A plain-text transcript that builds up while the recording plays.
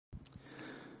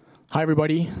Hi,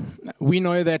 everybody. We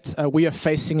know that we are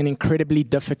facing an incredibly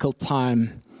difficult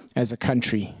time as a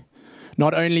country.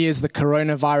 Not only is the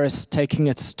coronavirus taking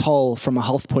its toll from a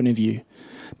health point of view,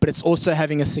 but it's also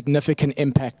having a significant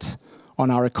impact on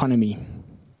our economy.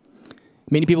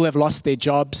 Many people have lost their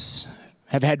jobs,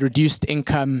 have had reduced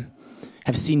income,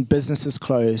 have seen businesses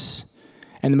close,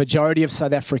 and the majority of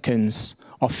South Africans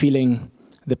are feeling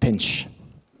the pinch.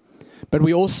 But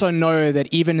we also know that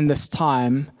even in this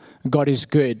time, God is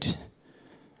good.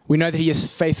 We know that He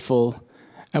is faithful,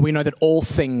 and we know that all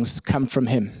things come from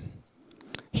Him.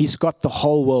 He's got the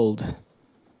whole world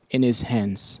in His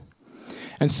hands.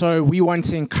 And so we want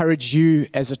to encourage you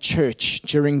as a church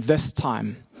during this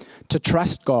time to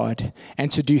trust God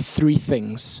and to do three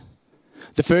things.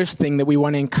 The first thing that we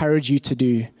want to encourage you to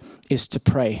do is to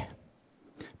pray.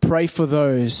 Pray for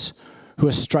those who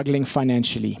are struggling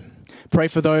financially. Pray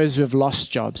for those who have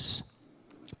lost jobs.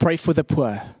 Pray for the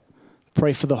poor.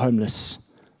 Pray for the homeless.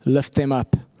 Lift them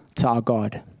up to our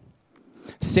God.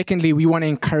 Secondly, we want to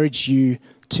encourage you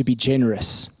to be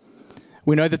generous.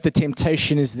 We know that the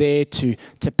temptation is there to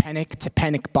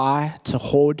panic buy, to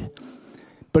hoard.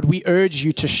 But we urge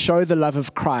you to show the love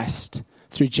of Christ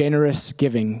through generous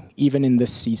giving, even in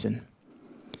this season.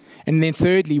 And then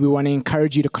thirdly, we want to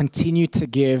encourage you to continue to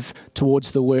give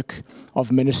towards the work of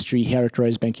ministry here at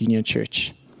Rosebank Union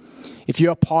Church. If you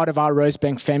are part of our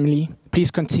Rosebank family,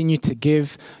 please continue to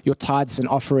give your tithes and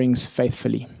offerings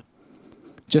faithfully.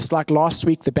 Just like last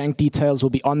week, the bank details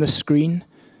will be on the screen.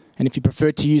 And if you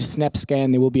prefer to use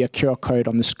SnapScan, there will be a QR code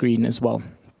on the screen as well.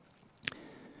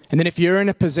 And then if you're in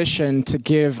a position to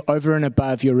give over and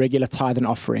above your regular tithe and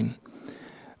offering,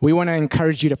 we want to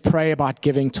encourage you to pray about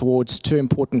giving towards two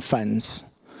important funds.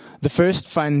 The first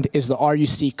fund is the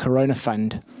RUC Corona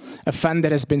Fund, a fund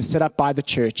that has been set up by the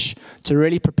church to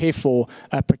really prepare for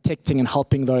protecting and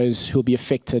helping those who will be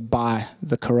affected by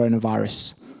the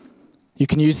coronavirus. You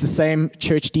can use the same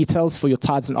church details for your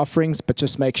tithes and offerings, but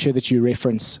just make sure that you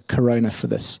reference Corona for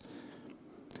this.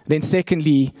 Then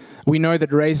secondly, we know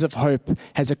that Rays of Hope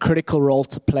has a critical role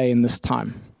to play in this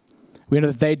time. We know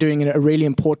that they're doing a really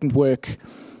important work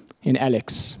in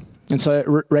Alex. And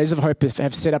so Rays of Hope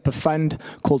have set up a fund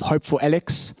called Hope for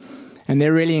Alex, and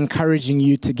they're really encouraging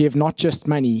you to give not just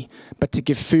money, but to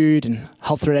give food and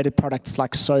health-related products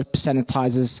like soap,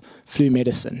 sanitizers, flu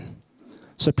medicine.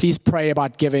 So please pray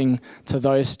about giving to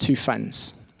those two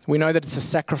funds. We know that it's a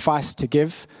sacrifice to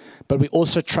give, but we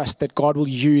also trust that God will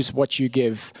use what you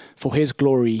give for His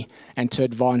glory and to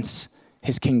advance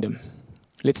His kingdom.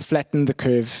 Let's flatten the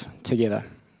curve together.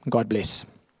 God bless.